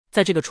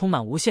在这个充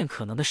满无限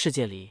可能的世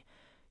界里，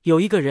有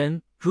一个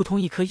人如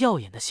同一颗耀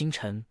眼的星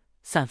辰，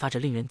散发着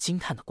令人惊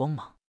叹的光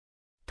芒。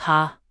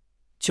他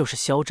就是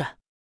肖战。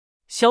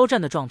肖战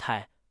的状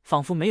态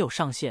仿佛没有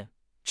上限，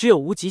只有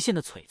无极限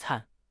的璀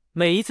璨，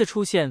每一次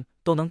出现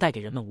都能带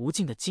给人们无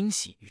尽的惊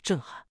喜与震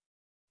撼。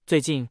最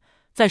近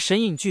在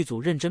神影剧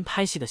组认真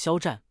拍戏的肖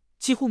战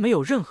几乎没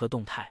有任何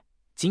动态，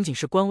仅仅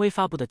是官微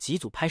发布的几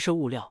组拍摄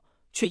物料，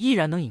却依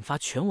然能引发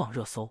全网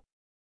热搜。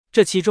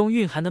这其中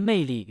蕴含的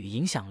魅力与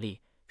影响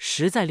力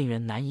实在令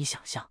人难以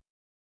想象。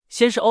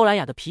先是欧莱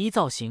雅的皮衣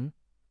造型，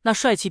那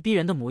帅气逼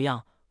人的模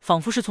样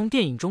仿佛是从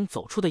电影中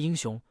走出的英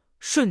雄，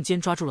瞬间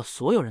抓住了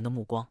所有人的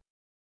目光。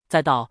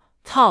再到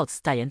TOTS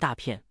代言大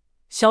片，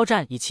肖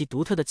战以其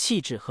独特的气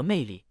质和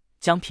魅力，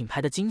将品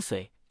牌的精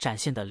髓展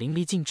现得淋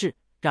漓尽致，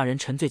让人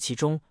沉醉其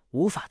中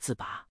无法自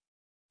拔。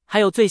还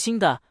有最新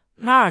的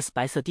NARS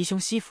白色低胸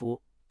西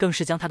服，更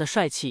是将他的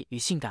帅气与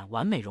性感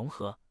完美融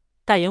合，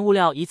代言物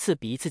料一次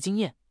比一次惊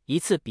艳，一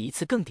次比一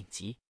次更顶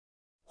级。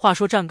话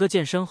说战哥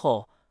健身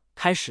后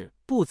开始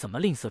不怎么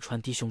吝啬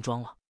穿低胸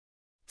装了，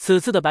此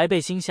次的白背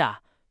心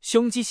下，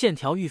胸肌线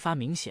条愈发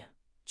明显，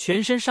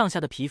全身上下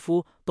的皮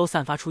肤都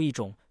散发出一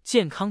种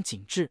健康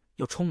紧致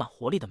又充满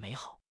活力的美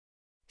好。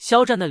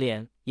肖战的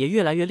脸也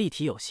越来越立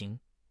体有型，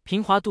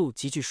平滑度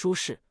极具舒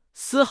适，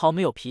丝毫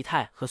没有疲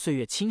态和岁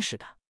月侵蚀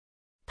感。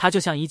他就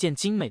像一件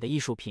精美的艺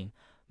术品，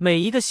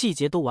每一个细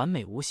节都完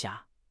美无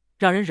瑕，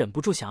让人忍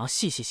不住想要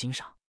细细欣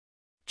赏。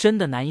真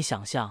的难以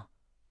想象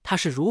他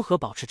是如何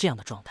保持这样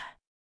的状态。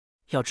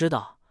要知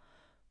道，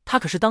他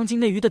可是当今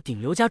内娱的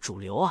顶流加主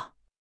流啊！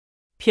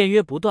片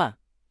约不断，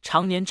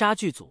常年扎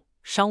剧组，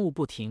商务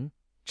不停，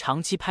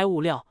长期拍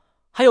物料，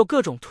还有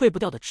各种退不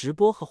掉的直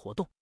播和活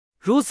动。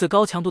如此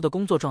高强度的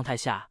工作状态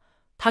下，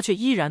他却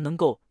依然能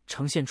够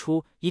呈现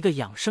出一个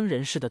养生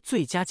人士的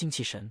最佳精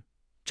气神，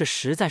这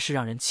实在是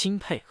让人钦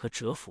佩和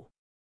折服。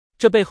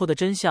这背后的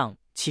真相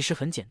其实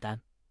很简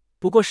单，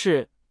不过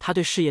是他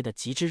对事业的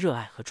极致热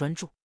爱和专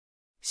注。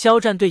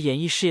肖战对演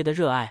艺事业的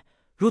热爱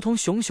如同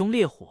熊熊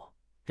烈火，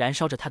燃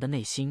烧着他的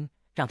内心，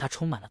让他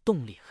充满了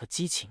动力和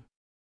激情。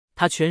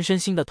他全身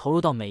心地投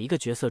入到每一个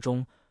角色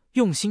中，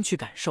用心去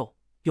感受，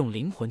用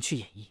灵魂去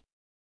演绎。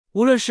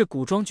无论是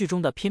古装剧中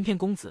的翩翩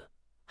公子，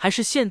还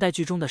是现代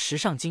剧中的时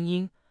尚精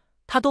英，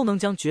他都能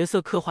将角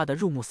色刻画得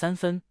入木三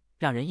分，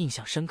让人印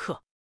象深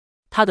刻。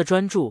他的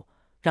专注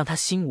让他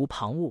心无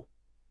旁骛，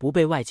不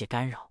被外界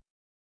干扰。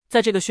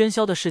在这个喧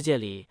嚣的世界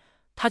里，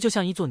他就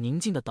像一座宁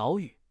静的岛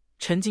屿，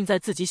沉浸在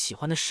自己喜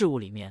欢的事物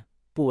里面，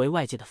不为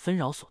外界的纷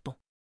扰所动。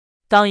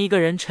当一个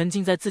人沉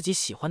浸在自己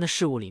喜欢的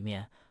事物里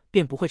面，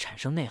便不会产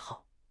生内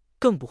耗，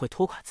更不会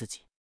拖垮自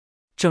己。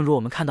正如我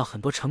们看到很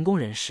多成功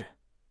人士，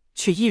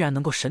却依然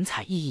能够神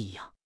采奕奕一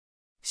样。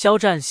肖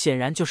战显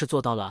然就是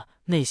做到了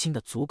内心的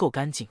足够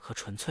干净和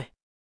纯粹。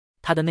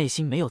他的内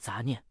心没有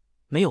杂念，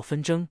没有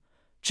纷争，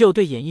只有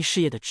对演艺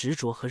事业的执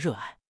着和热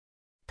爱。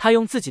他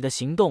用自己的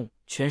行动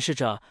诠释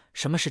着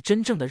什么是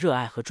真正的热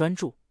爱和专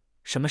注，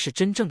什么是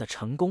真正的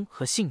成功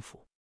和幸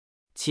福。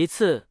其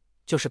次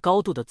就是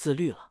高度的自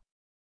律了。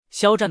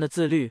肖战的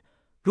自律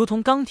如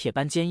同钢铁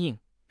般坚硬，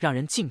让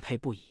人敬佩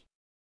不已。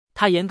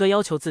他严格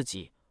要求自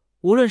己，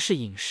无论是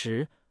饮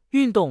食、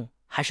运动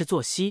还是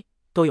作息，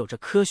都有着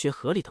科学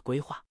合理的规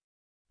划。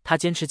他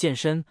坚持健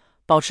身，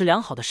保持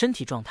良好的身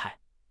体状态。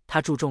他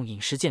注重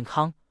饮食健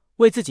康，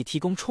为自己提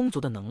供充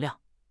足的能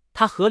量。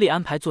他合理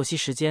安排作息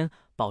时间，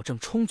保证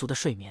充足的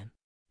睡眠。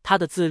他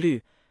的自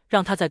律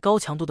让他在高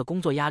强度的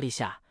工作压力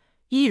下，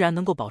依然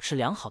能够保持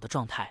良好的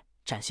状态，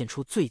展现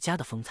出最佳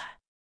的风采。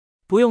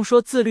不用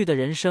说自律的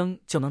人生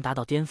就能达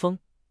到巅峰，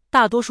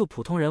大多数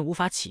普通人无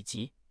法企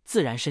及，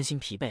自然身心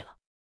疲惫了。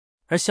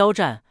而肖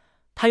战，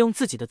他用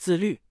自己的自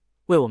律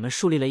为我们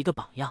树立了一个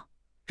榜样，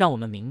让我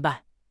们明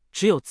白，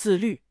只有自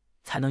律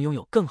才能拥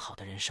有更好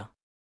的人生。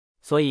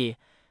所以，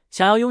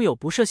想要拥有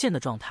不设限的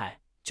状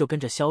态，就跟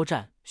着肖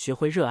战学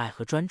会热爱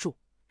和专注，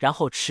然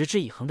后持之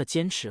以恒的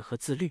坚持和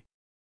自律。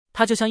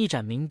他就像一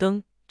盏明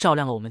灯，照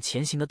亮了我们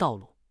前行的道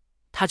路；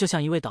他就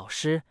像一位导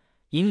师，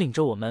引领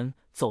着我们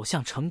走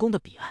向成功的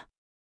彼岸。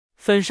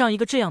粉上一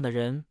个这样的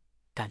人，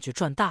感觉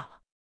赚大了。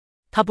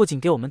他不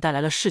仅给我们带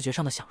来了视觉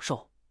上的享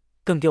受，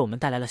更给我们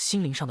带来了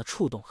心灵上的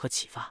触动和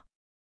启发。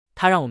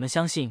他让我们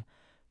相信，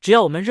只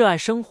要我们热爱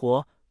生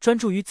活，专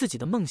注于自己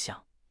的梦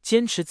想，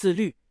坚持自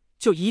律，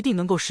就一定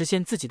能够实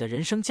现自己的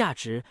人生价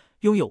值，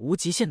拥有无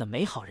极限的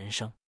美好人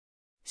生。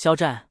肖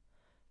战，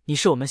你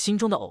是我们心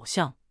中的偶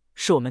像，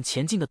是我们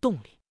前进的动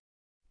力。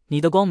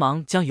你的光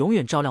芒将永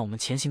远照亮我们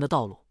前行的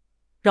道路，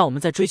让我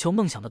们在追求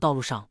梦想的道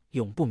路上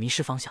永不迷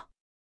失方向。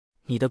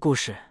你的故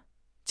事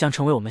将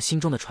成为我们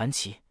心中的传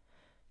奇，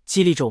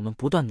激励着我们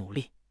不断努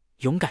力，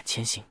勇敢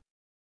前行。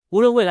无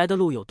论未来的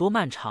路有多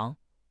漫长，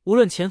无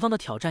论前方的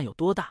挑战有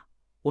多大，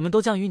我们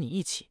都将与你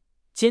一起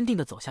坚定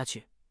地走下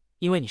去。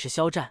因为你是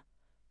肖战，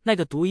那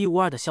个独一无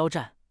二的肖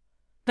战，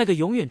那个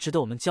永远值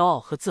得我们骄傲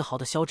和自豪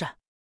的肖战。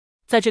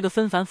在这个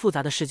纷繁复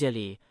杂的世界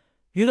里，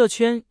娱乐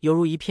圈犹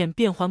如一片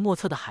变幻莫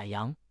测的海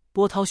洋，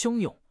波涛汹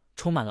涌，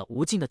充满了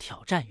无尽的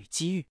挑战与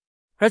机遇。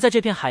而在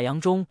这片海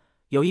洋中，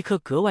有一颗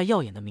格外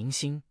耀眼的明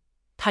星，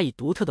他以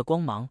独特的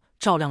光芒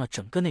照亮了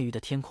整个内娱的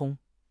天空，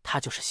他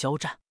就是肖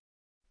战。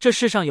这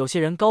世上有些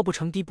人高不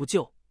成低不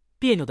就，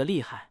别扭的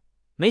厉害，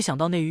没想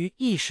到内娱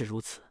亦是如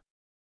此。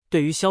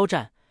对于肖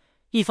战，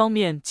一方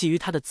面基于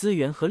他的资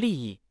源和利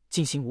益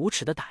进行无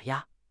耻的打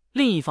压，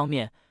另一方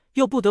面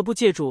又不得不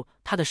借助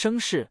他的声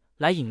势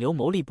来引流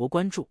牟利博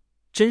关注，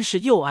真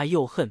是又爱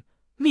又恨，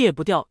灭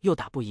不掉又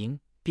打不赢，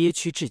憋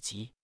屈至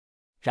极。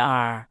然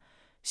而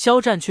肖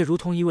战却如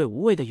同一位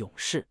无畏的勇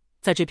士，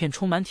在这片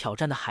充满挑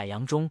战的海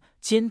洋中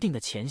坚定地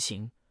前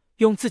行，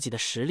用自己的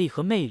实力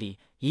和魅力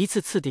一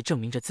次次地证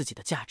明着自己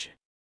的价值。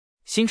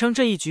形成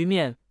这一局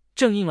面，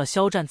正应了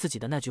肖战自己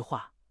的那句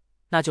话，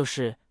那就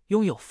是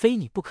拥有非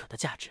你不可的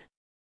价值。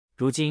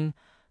如今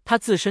他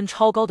自身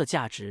超高的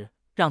价值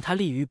让他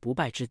立于不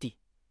败之地，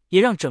也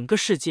让整个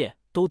世界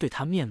都对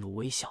他面露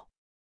微笑。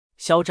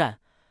肖战，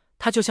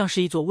他就像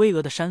是一座巍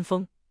峨的山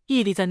峰，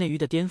屹立在内娱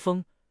的巅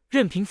峰，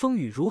任凭风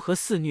雨如何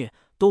肆虐，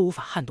都无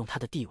法撼动他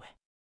的地位。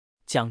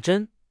讲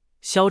真，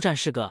肖战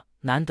是个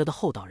难得的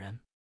厚道人，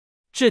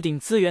置顶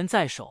资源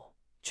在手，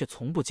却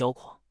从不骄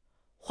狂；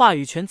话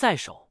语权在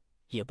手，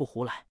也不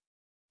胡来。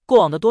过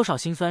往的多少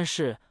辛酸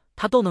事，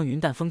他都能云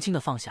淡风轻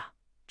的放下，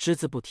只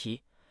字不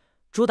提，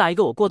主打一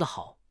个我过得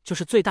好就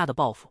是最大的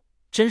报复，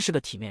真是个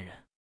体面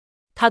人。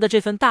他的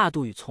这份大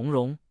度与从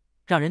容，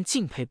让人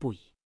敬佩不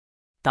已。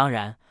当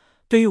然，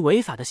对于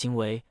违法的行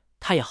为，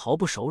他也毫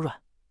不手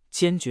软，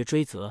坚决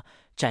追责，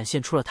展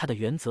现出了他的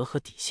原则和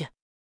底线。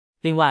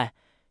另外，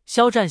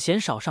肖战鲜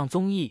少上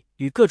综艺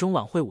与各种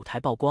晚会舞台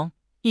曝光，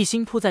一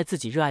心扑在自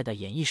己热爱的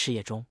演艺事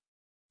业中。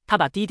他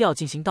把低调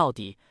进行到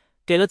底，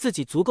给了自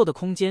己足够的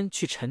空间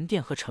去沉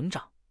淀和成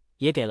长，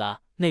也给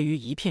了内娱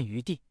一片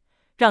余地，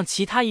让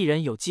其他艺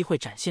人有机会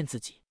展现自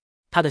己。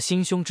他的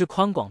心胸之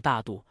宽广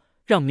大度，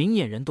让明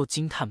眼人都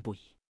惊叹不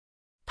已。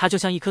他就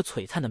像一颗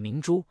璀璨的明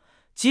珠，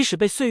即使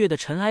被岁月的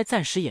尘埃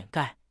暂时掩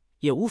盖，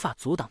也无法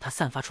阻挡他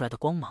散发出来的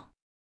光芒。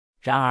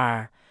然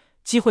而，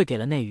机会给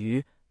了内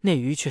娱，内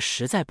娱却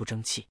实在不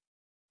争气。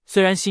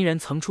虽然新人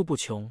层出不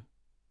穷，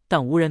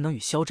但无人能与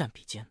肖战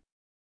比肩。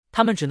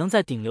他们只能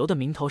在顶流的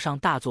名头上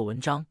大做文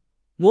章，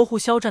模糊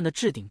肖战的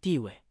置顶地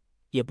位，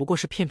也不过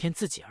是骗骗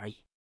自己而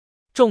已。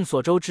众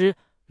所周知，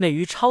内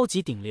娱超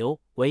级顶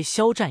流为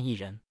肖战一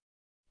人，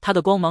他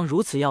的光芒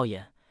如此耀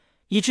眼，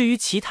以至于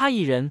其他艺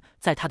人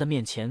在他的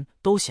面前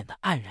都显得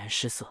黯然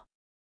失色。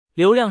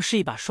流量是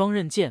一把双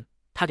刃剑，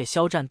他给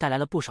肖战带来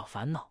了不少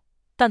烦恼，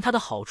但他的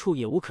好处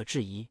也无可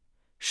置疑，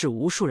是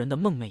无数人的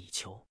梦寐以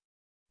求。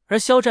而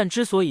肖战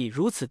之所以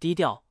如此低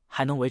调，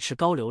还能维持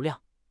高流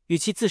量，与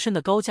其自身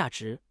的高价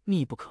值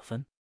密不可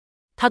分。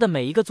他的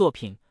每一个作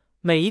品，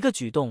每一个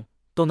举动，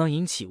都能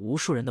引起无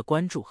数人的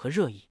关注和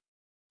热议。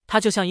他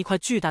就像一块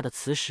巨大的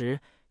磁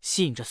石，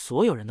吸引着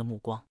所有人的目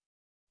光。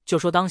就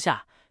说当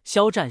下，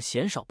肖战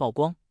鲜少曝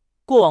光，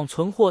过往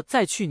存货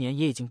在去年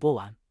也已经播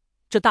完，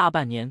这大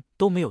半年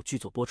都没有剧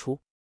作播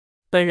出。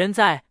本人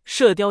在《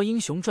射雕英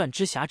雄传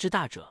之侠之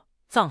大者》《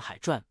藏海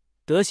传》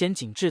得闲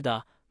景致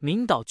的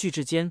明岛巨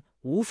制间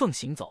无缝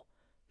行走，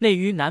内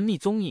娱难觅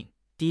踪影，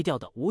低调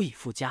的无以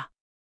复加，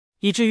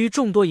以至于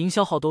众多营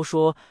销号都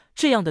说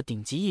这样的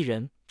顶级艺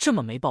人这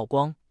么没曝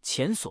光，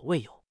前所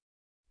未有。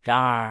然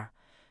而，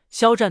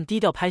肖战低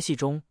调拍戏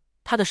中，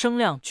他的声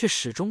量却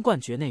始终冠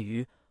绝内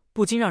娱，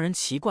不禁让人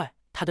奇怪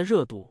他的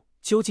热度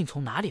究竟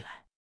从哪里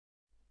来？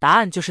答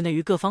案就是内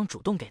娱各方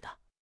主动给的。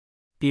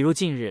比如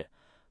近日，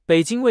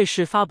北京卫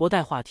视发博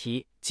带话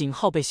题井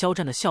号被肖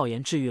战的笑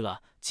颜治愈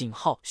了，井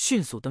号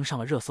迅速登上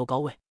了热搜高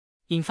位，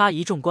引发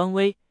一众官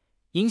微、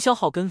营销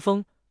号跟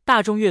风，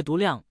大众阅读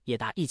量也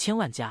达1000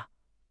万加。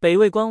北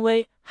卫官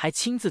微还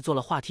亲自做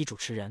了话题主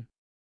持人。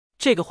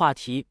这个话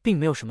题并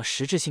没有什么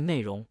实质性内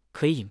容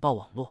可以引爆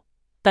网络，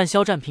但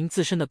肖战凭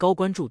自身的高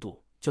关注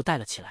度就带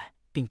了起来，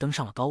并登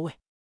上了高位。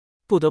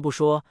不得不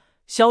说，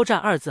肖战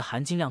二字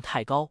含金量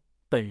太高，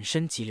本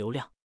身即流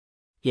量。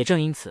也正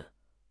因此，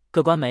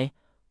各官媒、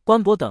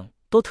官博等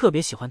都特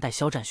别喜欢带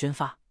肖战宣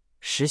发，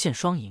实现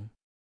双赢。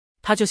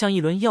他就像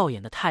一轮耀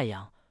眼的太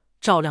阳，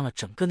照亮了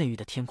整个内娱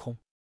的天空。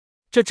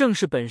这正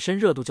是本身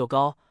热度就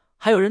高，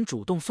还有人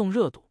主动送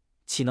热度，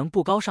岂能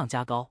不高上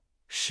加高？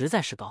实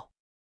在是高。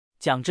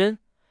讲真，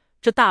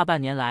这大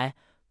半年来，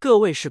各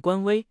卫视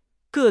官微、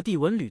各地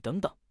文旅等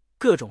等，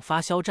各种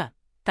发肖战、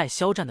带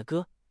肖战的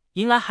歌，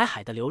迎来海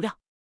海的流量。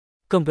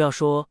更不要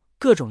说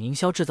各种营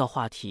销制造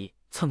话题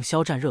蹭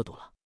肖战热度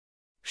了。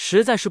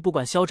实在是不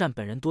管肖战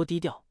本人多低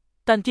调，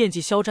但惦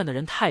记肖战的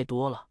人太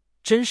多了，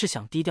真是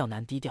想低调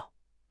难低调。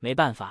没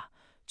办法，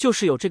就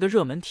是有这个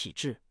热门体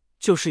质，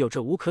就是有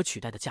这无可取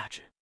代的价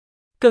值。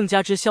更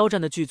加之肖战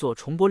的剧作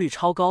重播率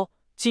超高，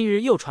近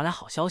日又传来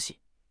好消息，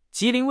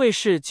吉林卫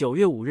视9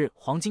月5日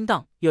黄金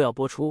档又要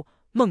播出《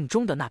梦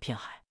中的那片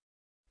海》，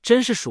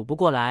真是数不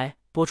过来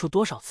播出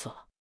多少次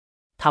了。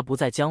他不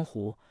在江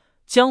湖，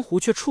江湖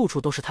却处处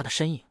都是他的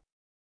身影。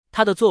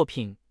他的作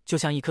品就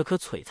像一颗颗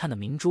璀璨的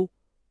明珠，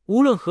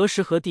无论何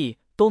时何地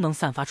都能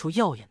散发出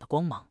耀眼的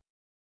光芒。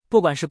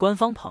不管是官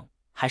方捧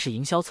还是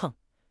营销蹭，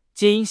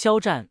皆因肖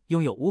战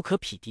拥有无可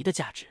匹敌的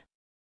价值。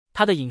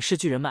他的影视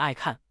剧人们爱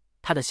看，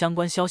他的相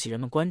关消息人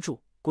们关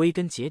注，归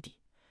根结底，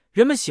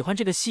人们喜欢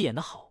这个戏演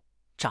得好、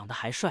长得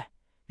还帅、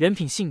人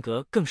品性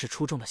格更是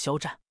出众的肖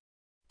战。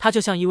他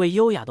就像一位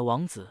优雅的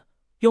王子，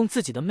用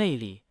自己的魅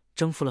力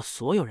征服了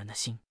所有人的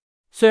心。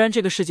虽然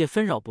这个世界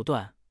纷扰不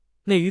断，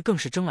内娱更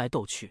是争来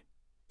斗去，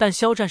但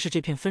肖战是这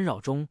片纷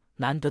扰中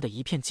难得的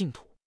一片净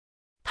土。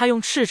他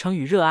用赤诚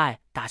与热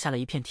爱打下了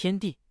一片天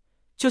地，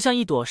就像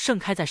一朵盛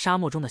开在沙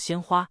漠中的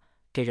鲜花，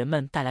给人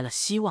们带来了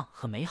希望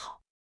和美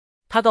好。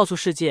他告诉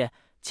世界，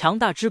强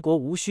大之国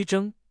无需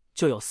争，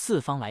就有四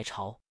方来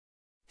朝。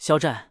肖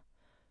战，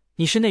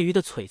你是内娱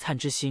的璀璨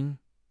之星，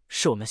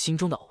是我们心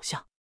中的偶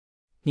像。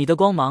你的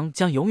光芒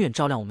将永远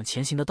照亮我们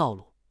前行的道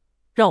路，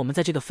让我们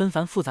在这个纷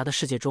繁复杂的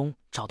世界中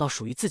找到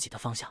属于自己的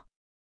方向。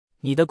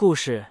你的故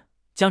事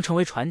将成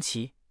为传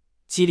奇，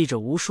激励着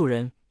无数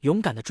人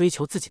勇敢地追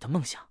求自己的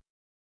梦想。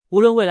无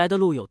论未来的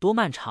路有多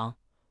漫长，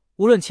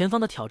无论前方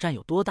的挑战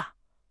有多大，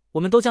我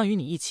们都将与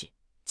你一起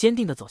坚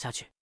定地走下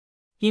去。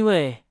因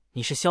为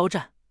你是肖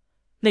战，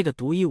那个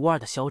独一无二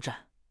的肖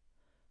战，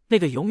那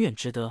个永远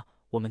值得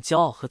我们骄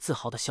傲和自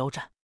豪的肖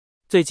战。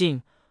最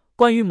近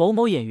关于某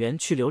某演员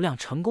去流量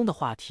成功的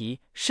话题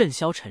甚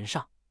嚣尘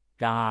上，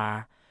然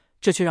而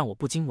这却让我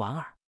不禁莞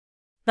尔。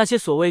那些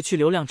所谓去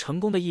流量成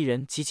功的艺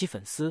人及其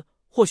粉丝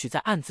或许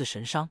在暗自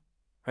神伤，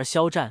而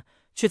肖战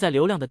却在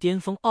流量的巅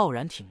峰傲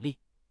然挺立。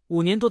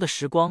5年多的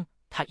时光，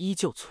他依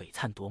旧璀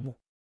璨夺目。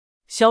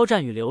肖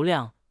战与流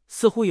量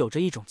似乎有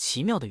着一种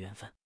奇妙的缘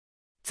分。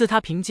自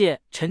他凭借《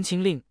陈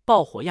情令》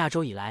爆火亚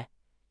洲以来，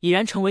已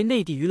然成为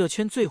内地娱乐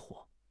圈最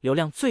火、流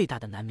量最大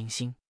的男明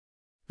星。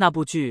那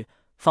部剧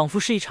仿佛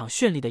是一场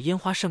绚丽的烟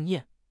花盛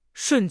宴，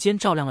瞬间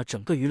照亮了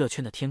整个娱乐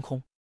圈的天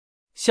空。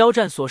肖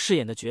战所饰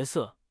演的角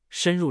色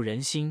深入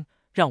人心，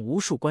让无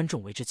数观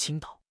众为之倾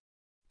倒。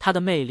他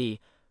的魅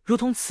力如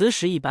同磁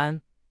石一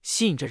般，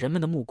吸引着人们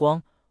的目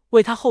光，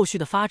为他后续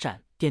的发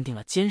展奠定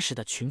了坚实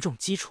的群众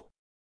基础。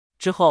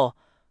之后，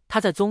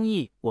他在综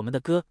艺《我们的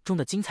歌》中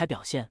的精彩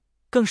表现，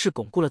更是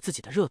巩固了自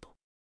己的热度。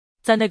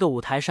在那个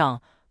舞台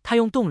上，他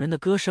用动人的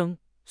歌声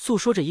诉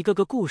说着一个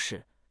个故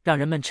事，让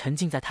人们沉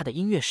浸在他的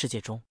音乐世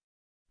界中。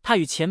他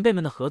与前辈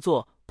们的合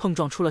作碰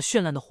撞出了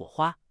绚烂的火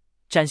花，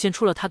展现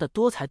出了他的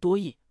多才多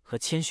艺和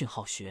谦逊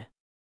好学。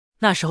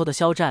那时候的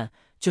肖战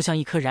就像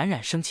一颗冉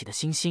冉升起的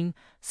星星，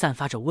散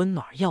发着温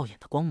暖耀眼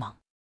的光芒。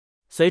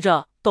随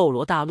着《斗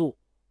罗大陆》《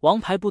王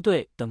牌部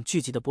队》等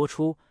剧集的播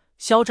出，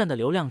肖战的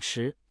流量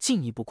池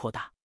进一步扩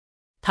大。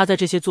他在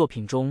这些作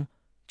品中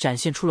展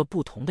现出了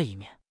不同的一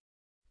面。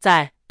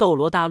在《斗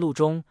罗大陆》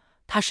中，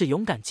他是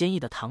勇敢坚毅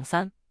的唐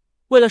三，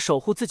为了守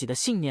护自己的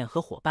信念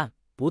和伙伴，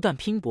不断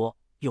拼搏，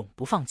永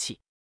不放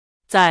弃。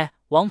在《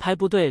王牌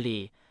部队》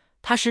里，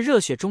他是热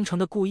血忠诚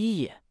的顾一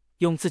野，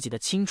用自己的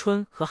青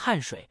春和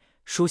汗水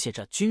书写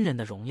着军人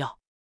的荣耀。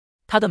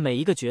他的每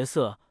一个角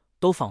色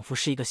都仿佛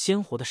是一个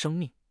鲜活的生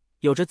命，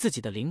有着自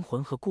己的灵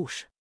魂和故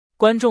事。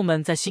观众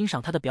们在欣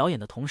赏他的表演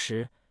的同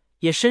时，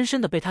也深深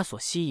地被他所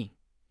吸引，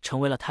成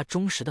为了他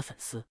忠实的粉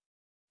丝。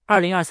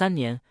2023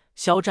年，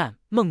肖战《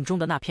梦中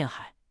的那片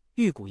海》《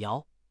玉骨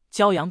遥》《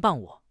骄阳伴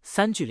我》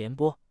3剧连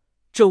播，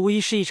这无疑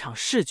是一场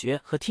视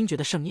觉和听觉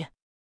的盛宴。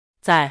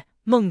在《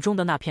梦中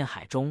的那片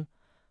海》中，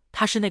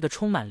他是那个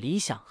充满理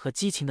想和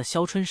激情的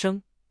肖春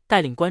生，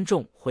带领观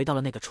众回到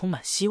了那个充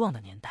满希望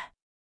的年代。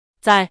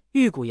在《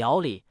玉骨遥》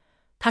里，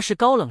他是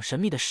高冷神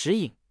秘的石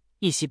影，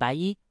一袭白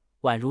衣，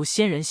宛如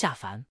仙人下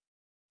凡。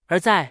而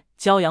在《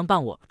骄阳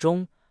伴我》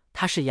中，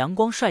他是阳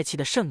光帅气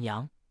的盛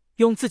阳，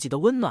用自己的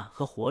温暖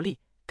和活力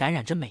感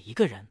染着每一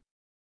个人。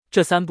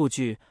这3部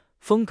剧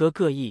风格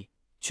各异，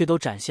却都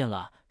展现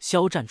了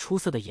肖战出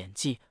色的演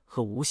技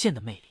和无限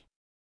的魅力。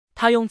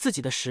他用自己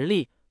的实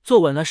力坐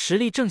稳了实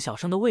力正小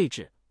生的位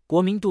置，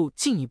国民度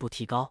进一步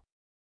提高。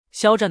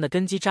肖战的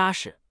根基扎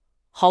实，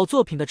好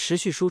作品的持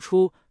续输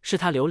出是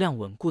他流量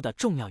稳固的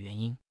重要原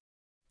因。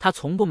他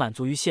从不满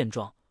足于现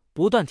状，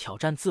不断挑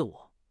战自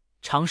我，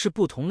尝试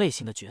不同类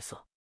型的角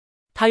色。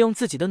他用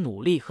自己的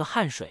努力和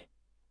汗水，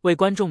为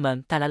观众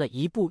们带来了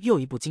一部又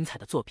一部精彩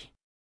的作品。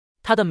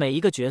他的每一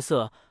个角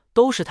色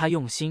都是他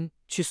用心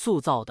去塑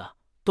造的，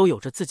都有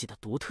着自己的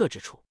独特之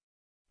处。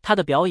他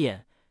的表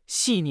演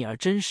细腻而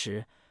真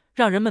实，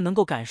让人们能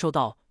够感受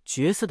到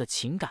角色的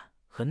情感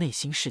和内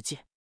心世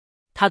界。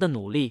他的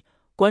努力，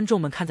观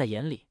众们看在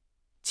眼里，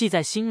记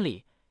在心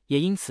里，也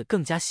因此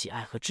更加喜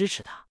爱和支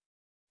持他。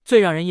最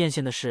让人艳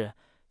羡的是，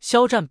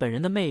肖战本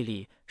人的魅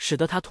力，使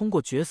得他通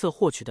过角色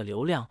获取的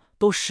流量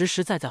都实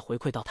实在在回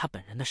馈到他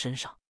本人的身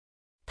上。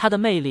他的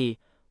魅力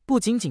不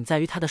仅仅在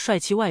于他的帅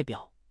气外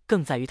表，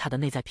更在于他的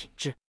内在品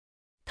质。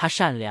他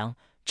善良、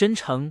真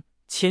诚、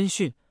谦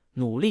逊、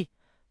努力，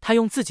他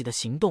用自己的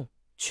行动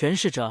诠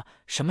释着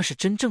什么是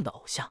真正的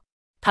偶像。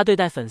他对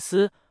待粉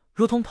丝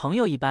如同朋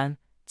友一般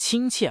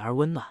亲切而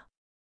温暖，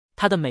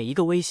他的每一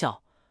个微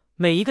笑，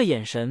每一个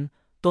眼神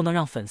都能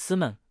让粉丝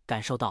们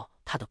感受到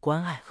他的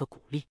关爱和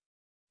鼓励。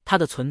他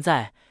的存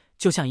在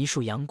就像一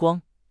束阳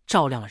光，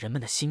照亮了人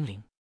们的心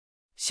灵。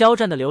肖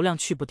战的流量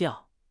去不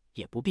掉，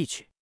也不必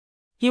去，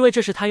因为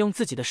这是他用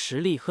自己的实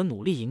力和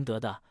努力赢得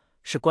的，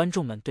是观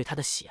众们对他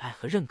的喜爱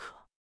和认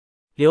可。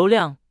流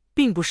量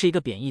并不是一个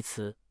贬义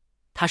词，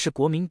它是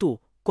国民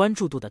度、关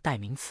注度的代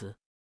名词。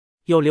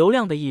有流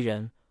量的艺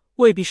人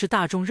未必是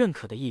大众认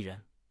可的艺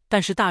人，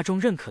但是大众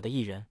认可的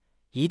艺人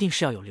一定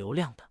是要有流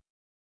量的。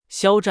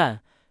肖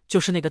战就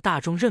是那个大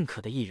众认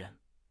可的艺人，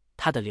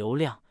他的流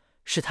量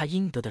是他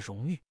应得的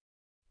荣誉。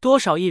多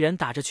少艺人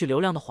打着去流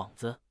量的幌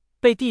子，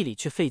背地里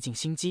却费尽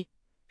心机，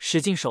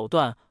使尽手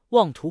段，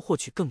妄图获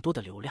取更多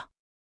的流量。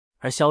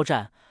而肖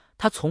战，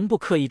他从不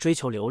刻意追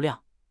求流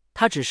量，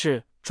他只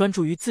是专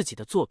注于自己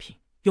的作品，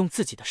用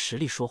自己的实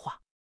力说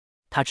话。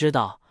他知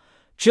道，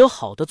只有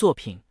好的作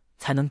品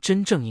才能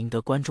真正赢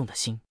得观众的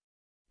心。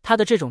他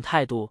的这种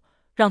态度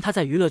让他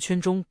在娱乐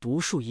圈中独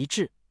树一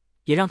帜，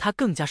也让他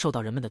更加受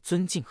到人们的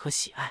尊敬和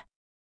喜爱。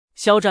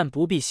肖战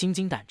不必心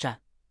惊胆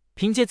战，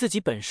凭借自己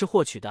本事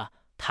获取的，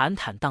坦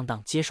坦荡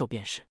荡接受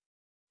便是。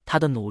他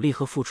的努力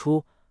和付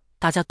出，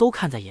大家都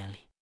看在眼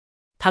里。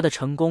他的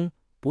成功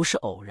不是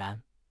偶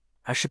然，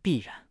而是必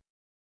然。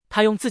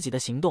他用自己的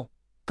行动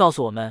告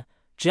诉我们，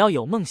只要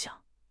有梦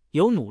想，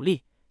有努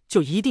力，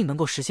就一定能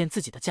够实现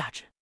自己的价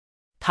值。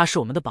他是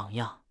我们的榜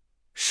样，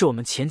是我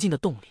们前进的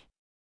动力。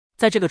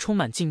在这个充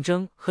满竞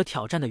争和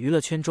挑战的娱乐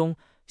圈中，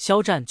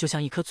肖战就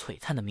像一颗璀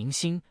璨的明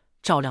星，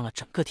照亮了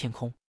整个天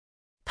空。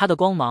他的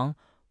光芒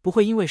不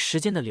会因为时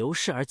间的流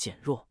逝而减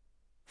弱，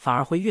反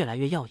而会越来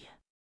越耀眼。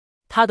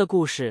他的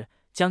故事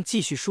将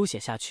继续书写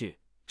下去，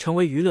成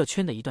为娱乐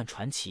圈的一段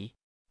传奇。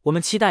我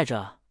们期待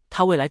着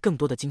他未来更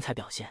多的精彩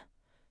表现，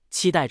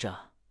期待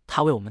着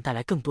他为我们带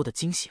来更多的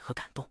惊喜和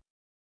感动。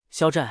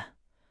肖战，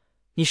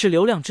你是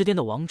流量之巅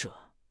的王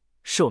者，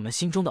是我们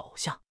心中的偶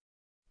像。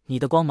你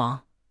的光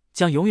芒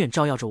将永远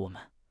照耀着我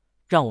们，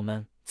让我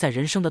们在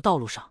人生的道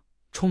路上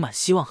充满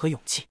希望和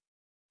勇气。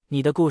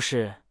你的故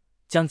事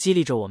将激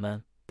励着我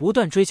们不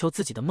断追求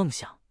自己的梦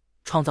想，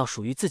创造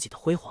属于自己的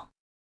辉煌。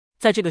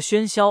在这个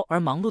喧嚣而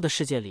忙碌的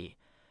世界里，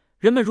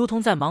人们如同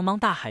在茫茫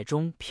大海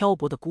中漂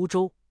泊的孤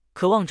舟，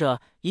渴望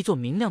着一座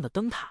明亮的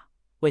灯塔，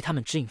为他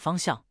们指引方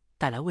向，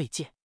带来慰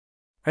藉。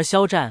而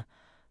肖战，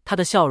他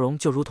的笑容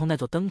就如同那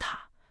座灯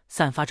塔，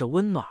散发着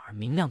温暖而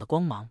明亮的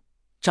光芒，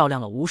照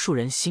亮了无数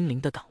人心灵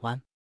的港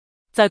湾。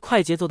在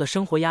快节奏的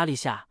生活压力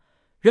下，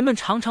人们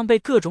常常被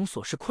各种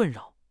琐事困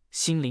扰，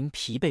心灵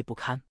疲惫不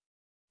堪。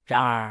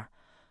然而，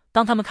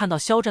当他们看到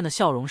肖战的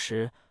笑容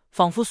时，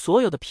仿佛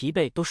所有的疲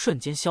惫都瞬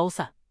间消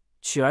散，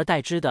取而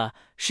代之的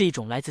是一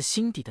种来自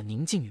心底的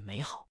宁静与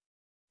美好。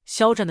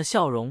肖战的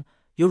笑容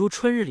犹如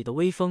春日里的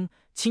微风，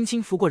轻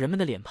轻拂过人们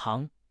的脸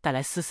庞，带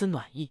来丝丝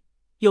暖意，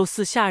又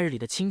似夏日里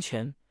的清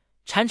泉，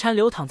潺潺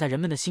流淌在人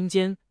们的心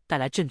间，带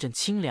来阵阵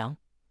清凉，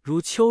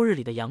如秋日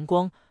里的阳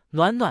光，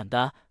暖暖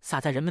的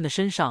洒在人们的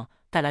身上，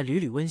带来缕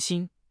缕温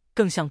馨，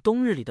更像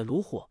冬日里的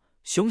炉火，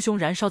熊熊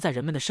燃烧在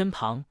人们的身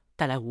旁，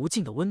带来无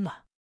尽的温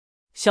暖。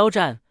肖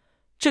战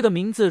这个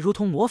名字如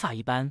同魔法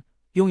一般，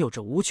拥有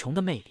着无穷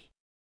的魅力。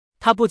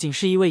他不仅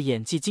是一位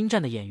演技精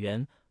湛的演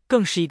员，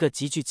更是一个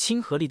极具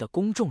亲和力的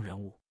公众人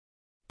物。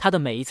他的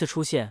每一次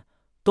出现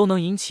都能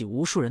引起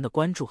无数人的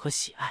关注和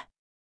喜爱。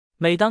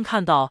每当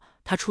看到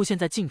他出现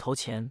在镜头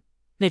前，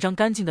那张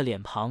干净的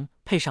脸庞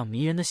配上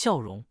迷人的笑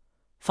容，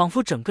仿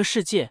佛整个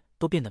世界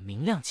都变得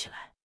明亮起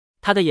来。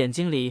他的眼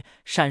睛里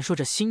闪烁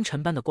着星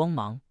辰般的光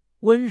芒，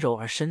温柔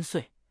而深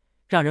邃，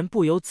让人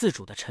不由自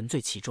主地沉醉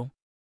其中。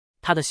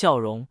他的笑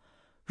容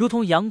如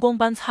同阳光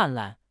般灿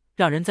烂，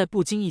让人在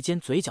不经意间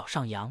嘴角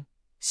上扬，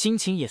心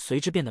情也随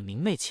之变得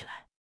明媚起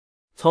来。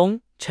从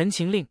《陈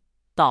情令》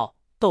到《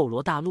斗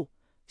罗大陆》，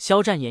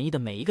肖战演绎的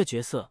每一个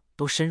角色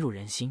都深入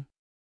人心。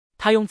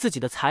他用自己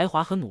的才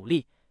华和努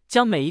力，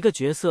将每一个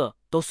角色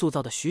都塑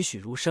造得栩栩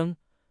如生，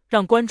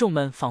让观众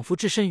们仿佛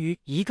置身于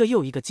一个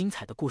又一个精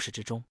彩的故事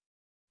之中。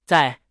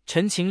在《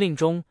陈情令》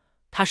中，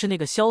他是那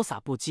个潇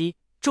洒不羁、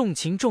重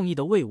情重义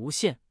的魏无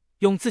羡，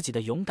用自己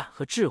的勇敢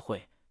和智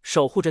慧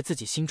守护着自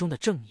己心中的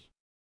正义。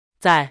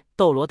在《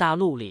斗罗大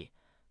陆》里，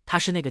他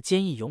是那个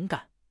坚毅勇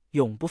敢、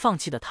永不放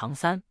弃的唐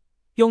三，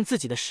用自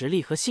己的实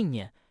力和信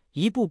念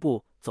一步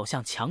步走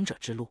向强者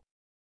之路。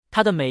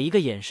他的每一个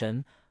眼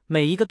神、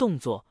每一个动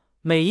作、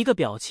每一个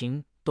表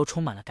情都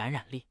充满了感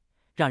染力，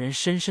让人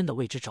深深地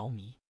为之着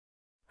迷。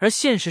而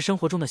现实生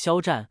活中的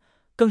肖战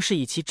更是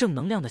以其正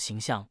能量的形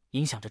象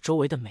影响着周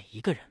围的每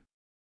一个人。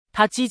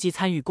他积极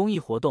参与公益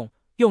活动，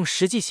用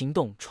实际行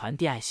动传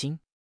递爱心。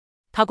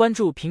他关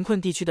注贫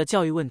困地区的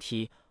教育问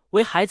题，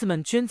为孩子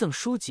们捐赠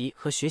书籍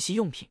和学习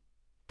用品。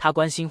他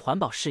关心环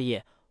保事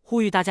业，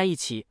呼吁大家一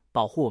起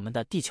保护我们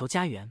的地球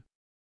家园。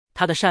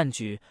他的善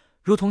举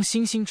如同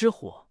星星之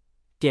火，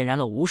点燃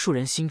了无数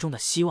人心中的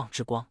希望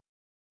之光。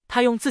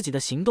他用自己的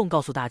行动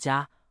告诉大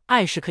家，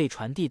爱是可以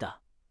传递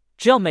的，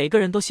只要每个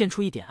人都献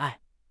出一点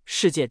爱，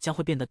世界将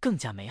会变得更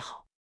加美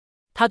好。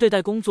他对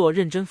待工作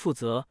认真负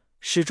责，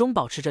始终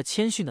保持着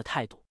谦逊的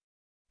态度。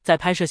在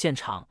拍摄现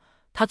场，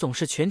他总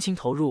是全情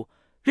投入，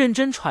认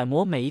真揣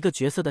摩每一个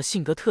角色的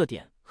性格特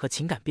点和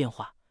情感变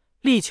化，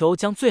力求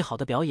将最好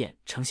的表演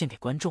呈现给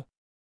观众。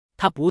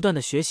他不断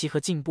的学习和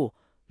进步，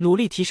努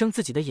力提升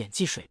自己的演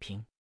技水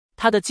平。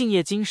他的敬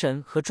业精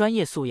神和专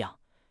业素养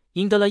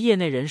赢得了业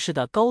内人士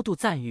的高度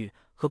赞誉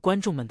和观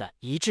众们的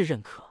一致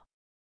认可。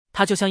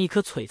他就像一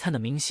颗璀璨的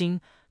明星，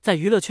在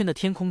娱乐圈的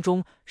天空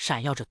中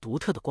闪耀着独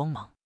特的光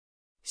芒。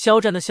肖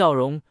战的笑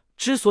容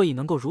之所以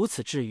能够如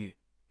此治愈，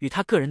与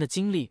他个人的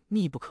经历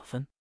密不可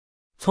分。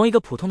从一个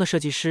普通的设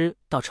计师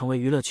到成为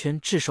娱乐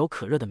圈炙手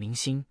可热的明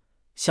星，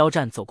肖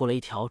战走过了一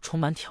条充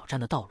满挑战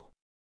的道路。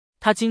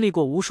他经历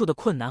过无数的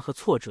困难和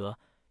挫折，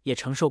也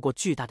承受过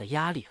巨大的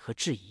压力和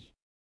质疑。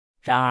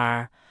然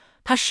而，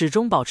他始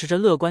终保持着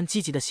乐观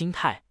积极的心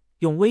态，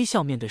用微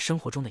笑面对生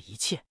活中的一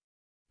切。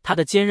他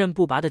的坚韧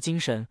不拔的精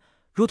神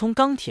如同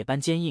钢铁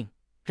般坚硬，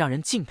让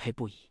人敬佩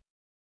不已。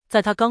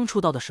在他刚出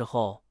道的时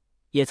候，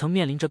也曾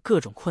面临着各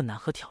种困难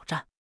和挑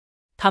战。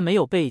他没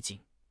有背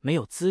景，没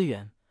有资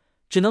源，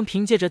只能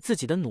凭借着自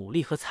己的努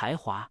力和才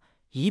华，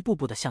一步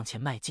步的向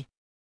前迈进。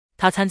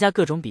他参加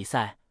各种比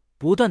赛，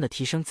不断的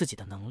提升自己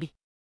的能力。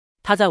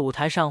他在舞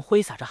台上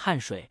挥洒着汗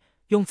水，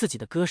用自己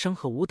的歌声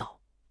和舞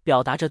蹈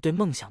表达着对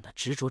梦想的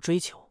执着追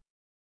求。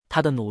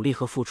他的努力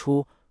和付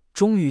出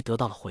终于得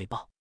到了回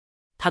报。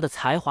他的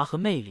才华和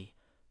魅力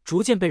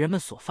逐渐被人们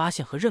所发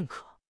现和认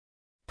可。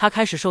他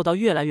开始受到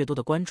越来越多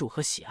的关注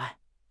和喜爱，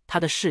他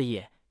的事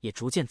业也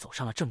逐渐走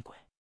上了正轨。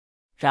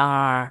然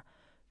而，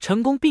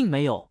成功并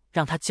没有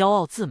让他骄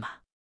傲自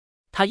满，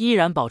他依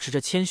然保持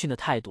着谦逊的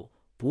态度，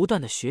不断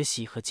的学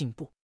习和进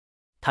步。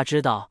他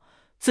知道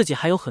自己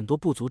还有很多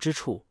不足之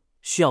处，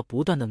需要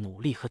不断的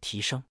努力和提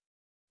升。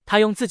他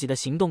用自己的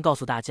行动告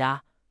诉大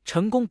家，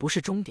成功不是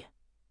终点，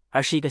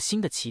而是一个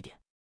新的起点。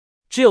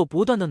只有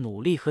不断的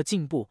努力和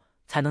进步，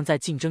才能在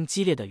竞争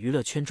激烈的娱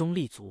乐圈中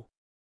立足。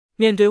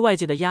面对外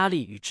界的压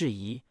力与质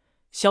疑，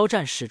肖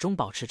战始终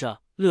保持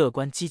着乐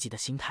观积极的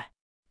心态。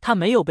他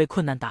没有被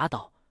困难打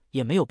倒，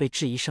也没有被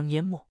质疑声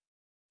淹没。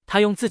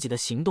他用自己的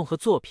行动和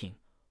作品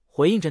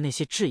回应着那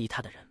些质疑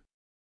他的人。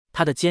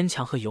他的坚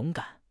强和勇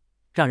敢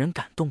让人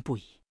感动不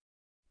已。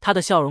他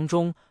的笑容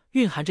中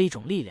蕴含着一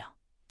种力量，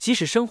即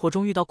使生活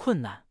中遇到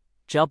困难，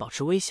只要保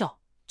持微笑，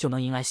就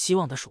能迎来希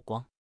望的曙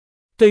光。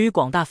对于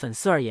广大粉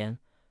丝而言，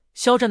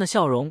肖战的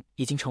笑容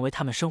已经成为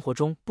他们生活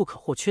中不可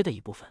或缺的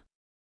一部分。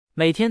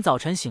每天早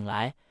晨醒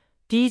来，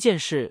第一件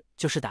事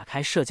就是打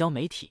开社交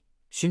媒体，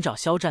寻找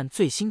肖战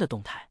最新的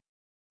动态。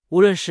无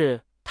论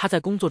是他在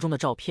工作中的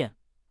照片，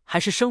还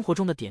是生活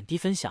中的点滴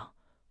分享，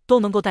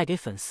都能够带给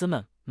粉丝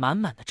们满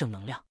满的正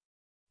能量。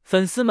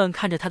粉丝们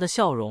看着他的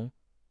笑容，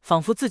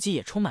仿佛自己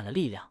也充满了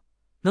力量，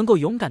能够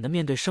勇敢地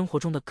面对生活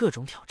中的各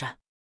种挑战。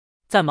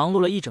在忙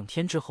碌了一整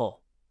天之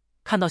后，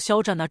看到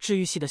肖战那治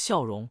愈系的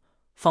笑容，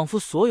仿佛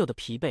所有的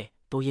疲惫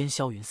都烟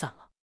消云散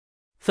了。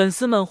粉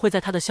丝们会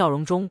在他的笑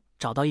容中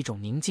找到一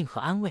种宁静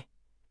和安慰，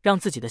让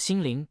自己的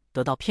心灵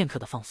得到片刻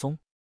的放松。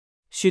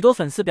许多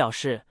粉丝表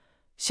示，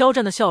肖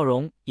战的笑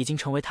容已经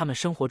成为他们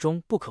生活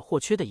中不可或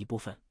缺的一部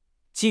分，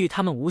给予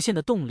他们无限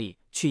的动力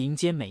去迎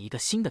接每一个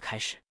新的开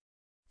始。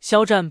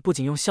肖战不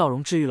仅用笑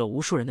容治愈了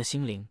无数人的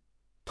心灵，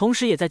同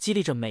时也在激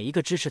励着每一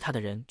个支持他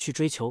的人去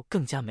追求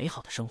更加美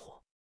好的生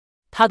活。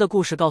他的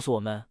故事告诉我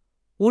们，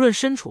无论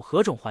身处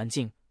何种环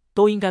境，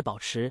都应该保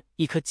持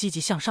一颗积极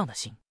向上的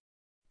心。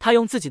他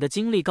用自己的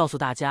经历告诉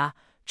大家，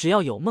只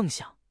要有梦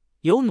想，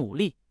有努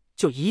力，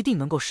就一定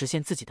能够实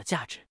现自己的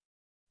价值。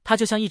他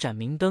就像一盏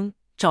明灯，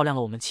照亮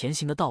了我们前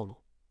行的道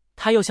路；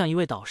他又像一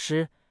位导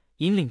师，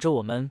引领着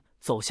我们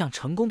走向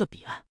成功的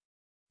彼岸。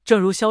正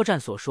如肖战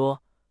所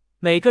说，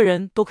每个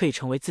人都可以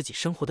成为自己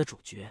生活的主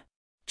角。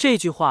这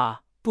句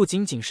话不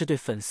仅仅是对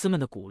粉丝们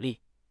的鼓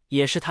励，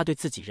也是他对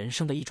自己人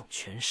生的一种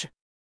诠释。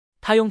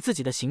他用自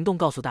己的行动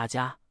告诉大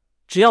家，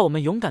只要我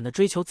们勇敢地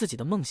追求自己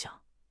的梦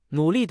想，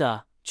努力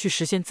地去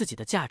实现自己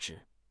的价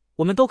值，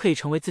我们都可以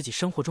成为自己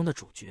生活中的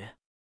主角。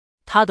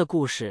他的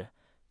故事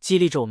激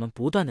励着我们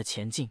不断地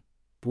前进，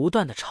不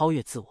断地超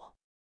越自我。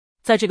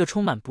在这个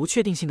充满不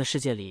确定性的世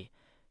界里，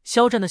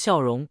肖战的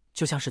笑容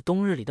就像是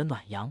冬日里的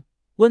暖阳，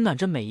温暖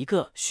着每一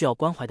个需要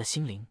关怀的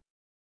心灵。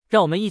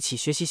让我们一起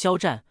学习肖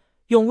战，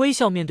用微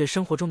笑面对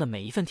生活中的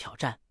每一份挑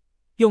战，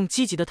用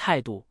积极的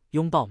态度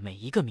拥抱每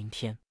一个明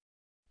天。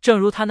正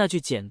如他那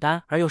句简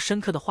单而又深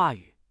刻的话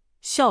语，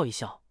笑一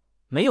笑，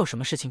没有什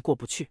么事情过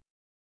不去。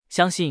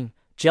相信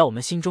只要我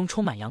们心中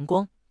充满阳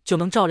光，就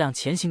能照亮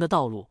前行的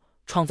道路，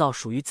创造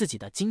属于自己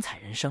的精彩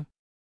人生。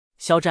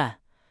肖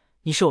战，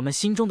你是我们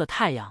心中的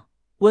太阳，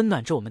温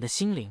暖着我们的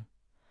心灵。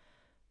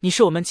你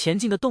是我们前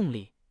进的动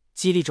力，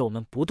激励着我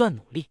们不断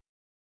努力。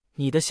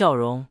你的笑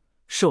容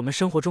是我们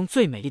生活中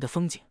最美丽的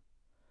风景，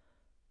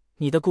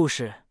你的故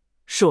事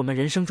是我们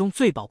人生中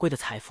最宝贵的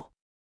财富。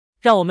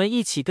让我们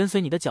一起跟随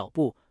你的脚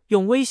步，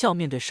用微笑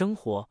面对生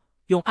活，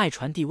用爱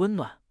传递温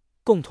暖，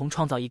共同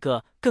创造一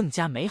个更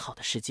加美好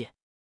的世界。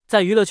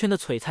在娱乐圈的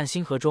璀璨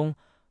星河中，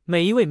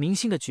每一位明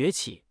星的崛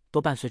起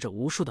都伴随着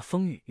无数的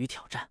风雨与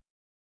挑战。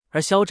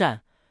而肖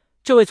战，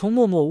这位从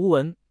默默无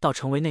闻到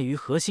成为内娱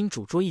核心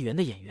主桌一员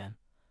的演员，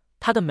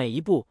他的每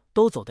一步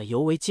都走得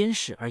尤为坚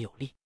实而有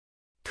力。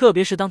特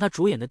别是当他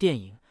主演的电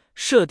影《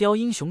射雕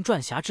英雄传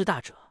侠之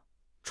大者》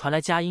传来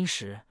佳音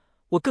时，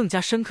我更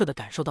加深刻地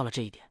感受到了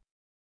这一点。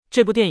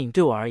这部电影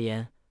对我而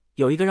言，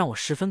有一个让我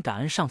十分感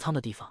恩上苍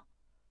的地方，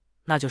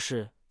那就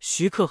是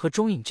徐克和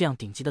中影这样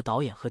顶级的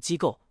导演和机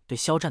构对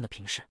肖战的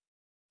评视。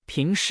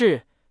评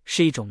视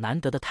是一种难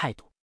得的态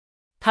度，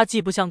他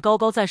既不像高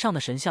高在上的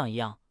神像一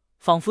样，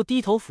仿佛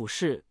低头俯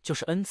视就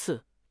是恩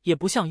赐，也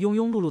不像庸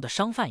庸碌碌的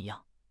商贩一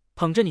样，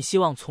捧着你希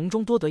望从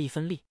中多得一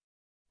分利。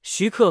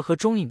徐克和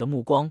钟颖的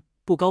目光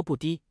不高不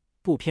低，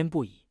不偏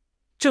不倚，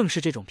正是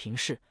这种平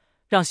视，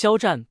让肖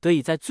战得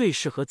以在最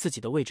适合自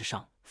己的位置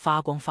上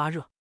发光发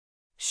热。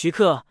徐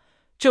克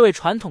这位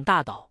传统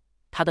大导，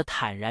他的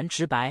坦然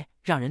直白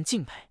让人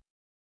敬佩。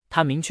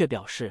他明确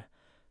表示，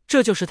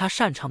这就是他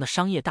擅长的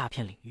商业大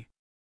片领域。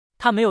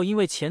他没有因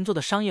为前作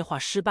的商业化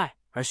失败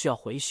而需要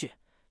回血，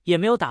也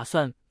没有打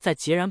算在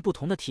截然不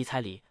同的题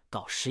材里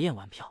搞实验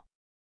玩票。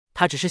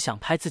他只是想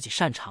拍自己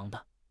擅长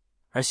的，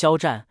而肖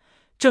战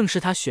正是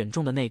他选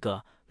中的那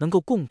个能够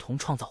共同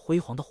创造辉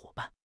煌的伙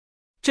伴。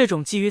这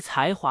种基于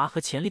才华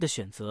和潜力的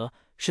选择，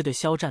是对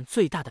肖战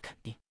最大的肯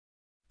定。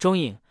中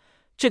影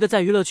这个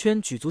在娱乐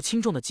圈举足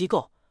轻重的机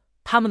构，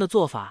他们的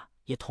做法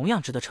也同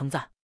样值得称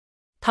赞。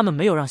他们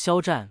没有让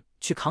肖战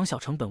去扛小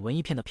成本文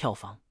艺片的票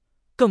房，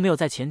更没有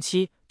在前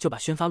期就把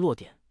宣发落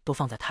点都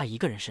放在他一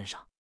个人身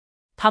上。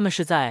他们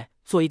是在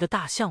做一个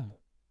大项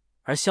目，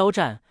而肖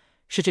战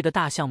是这个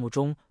大项目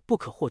中不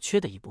可或缺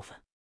的一部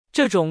分。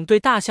这种对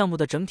大项目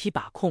的整体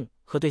把控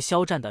和对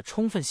肖战的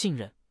充分信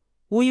任，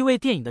无疑为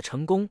电影的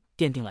成功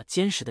奠定了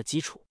坚实的基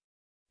础。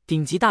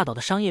顶级大导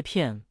的商业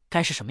片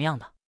该是什么样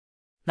的？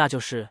那就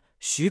是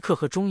徐克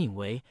和钟颖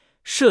为《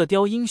射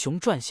雕英雄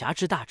传侠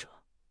之大者》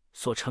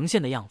所呈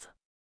现的样子。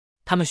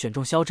他们选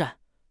中肖战，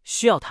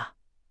需要他，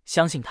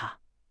相信他，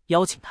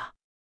邀请他。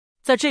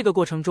在这个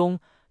过程中，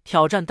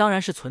挑战当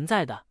然是存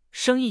在的，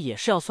生意也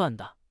是要算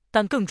的，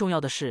但更重要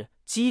的是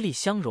激励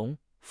相容，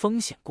风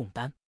险共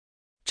担。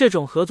这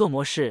种合作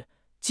模式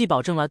既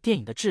保证了电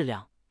影的质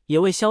量，也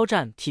为肖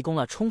战提供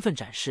了充分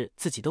展示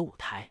自己的舞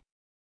台。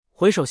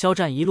回首肖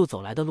战一路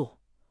走来的路，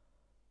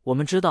我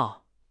们知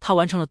道他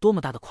完成了多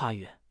么大的跨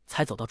越，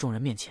才走到众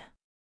人面前。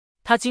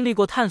他经历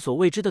过探索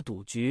未知的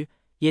赌局，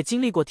也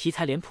经历过题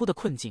材连铺的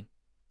困境，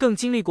更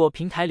经历过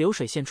平台流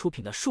水线出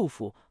品的束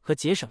缚和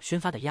节省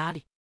宣发的压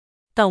力。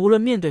但无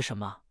论面对什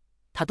么，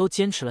他都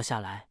坚持了下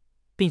来，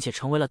并且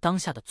成为了当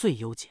下的最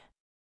优解。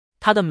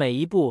他的每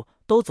一步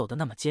都走得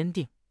那么坚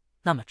定，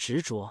那么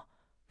执着，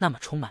那么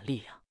充满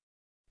力量。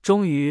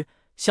终于，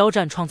肖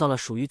战创造了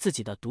属于自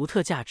己的独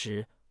特价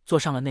值，坐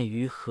上了内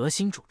娱核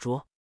心主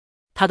桌。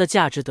他的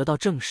价值得到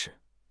正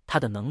视，他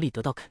的能力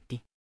得到肯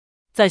定。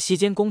在席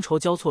间觥筹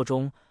交错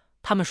中，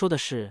他们说的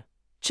是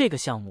这个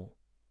项目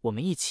我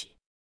们一起。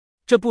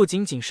这不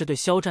仅仅是对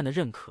肖战的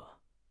认可，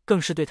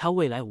更是对他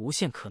未来无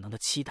限可能的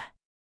期待。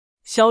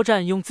肖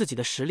战用自己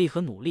的实力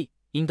和努力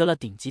赢得了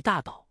顶级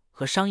大导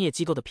和商业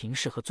机构的平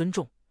视和尊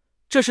重，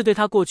这是对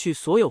他过去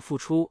所有付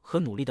出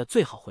和努力的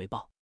最好回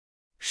报。《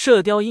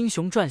射雕英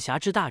雄传侠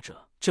之大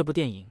者》这部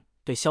电影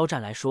对肖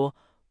战来说，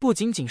不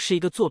仅仅是一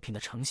个作品的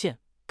呈现，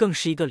更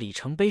是一个里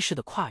程碑式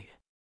的跨越。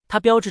它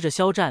标志着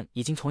肖战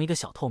已经从一个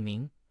小透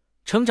明，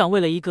成长为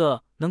了一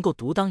个能够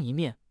独当一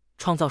面，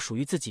创造属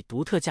于自己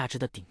独特价值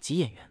的顶级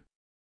演员。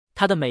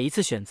他的每一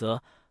次选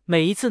择，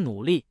每一次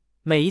努力，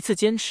每一次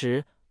坚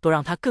持，都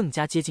让他更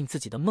加接近自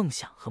己的梦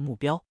想和目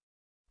标。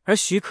而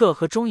徐克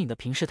和钟颖的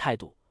平视态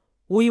度，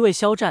无疑为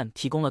肖战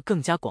提供了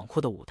更加广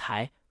阔的舞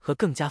台和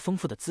更加丰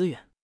富的资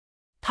源。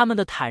他们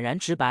的坦然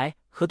直白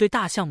和对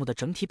大项目的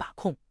整体把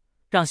控，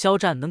让肖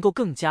战能够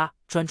更加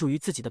专注于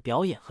自己的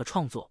表演和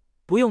创作，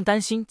不用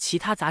担心其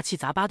他杂七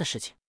杂八的事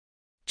情。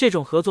这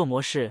种合作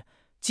模式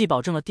既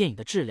保证了电影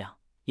的质量，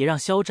也让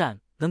肖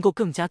战能够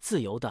更加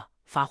自由地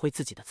发挥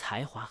自己的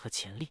才华和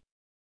潜力。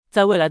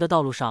在未来的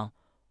道路上，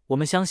我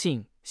们相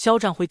信肖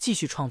战会继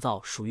续创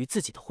造属于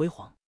自己的辉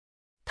煌。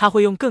他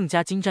会用更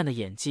加精湛的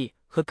演技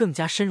和更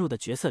加深入的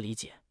角色理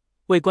解，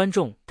为观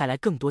众带来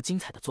更多精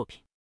彩的作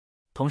品。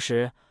同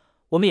时，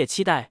我们也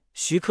期待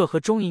徐克和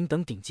中影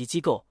等顶级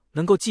机构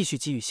能够继续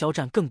给予肖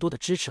战更多的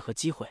支持和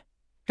机会，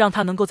让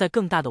他能够在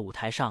更大的舞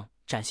台上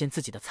展现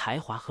自己的才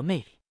华和魅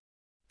力。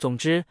总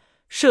之，《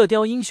射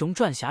雕英雄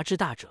传侠之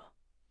大者》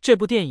这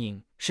部电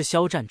影是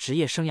肖战职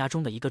业生涯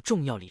中的一个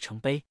重要里程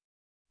碑。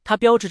它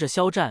标志着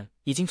肖战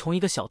已经从一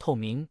个小透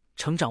明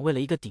成长为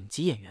了一个顶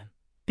级演员，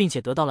并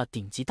且得到了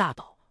顶级大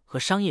导和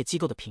商业机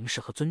构的平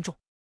视和尊重。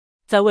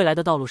在未来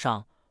的道路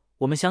上，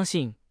我们相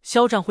信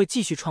肖战会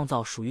继续创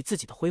造属于自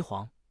己的辉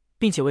煌，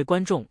并且为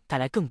观众带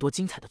来更多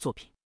精彩的作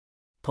品。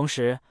同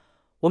时，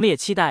我们也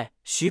期待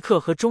徐克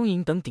和中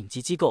影等顶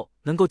级机构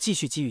能够继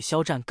续给予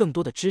肖战更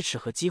多的支持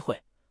和机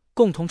会，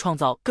共同创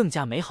造更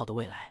加美好的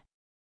未来。